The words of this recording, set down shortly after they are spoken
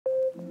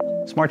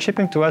Smart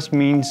shipping to us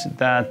means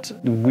that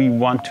we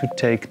want to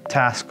take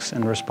tasks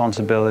and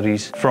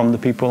responsibilities from the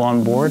people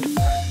on board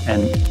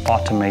and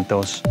automate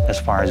those as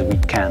far as we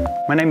can.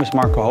 My name is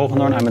Marco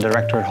Hogenboom. I'm a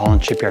director at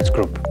Holland Shipyards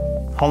Group.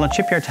 Holland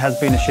Shipyards has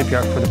been a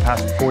shipyard for the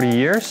past 40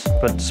 years,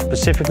 but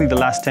specifically the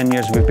last 10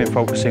 years we've been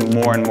focusing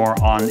more and more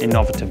on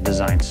innovative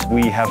designs.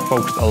 We have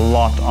focused a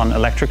lot on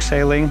electric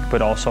sailing,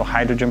 but also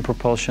hydrogen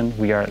propulsion.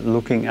 We are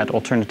looking at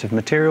alternative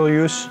material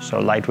use, so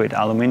lightweight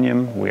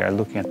aluminium. We are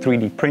looking at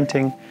 3D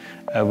printing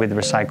with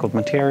recycled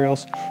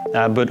materials,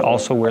 but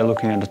also we're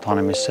looking at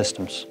autonomous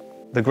systems.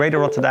 The greater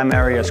Rotterdam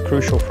area is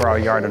crucial for our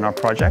yard and our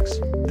projects.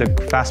 The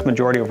vast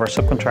majority of our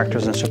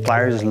subcontractors and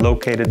suppliers is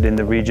located in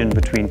the region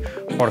between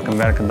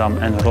Rotterdam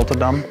and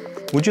Rotterdam.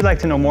 Would you like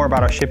to know more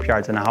about our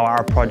shipyards and how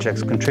our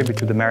projects contribute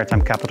to the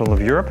maritime capital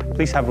of Europe?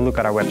 Please have a look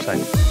at our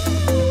website.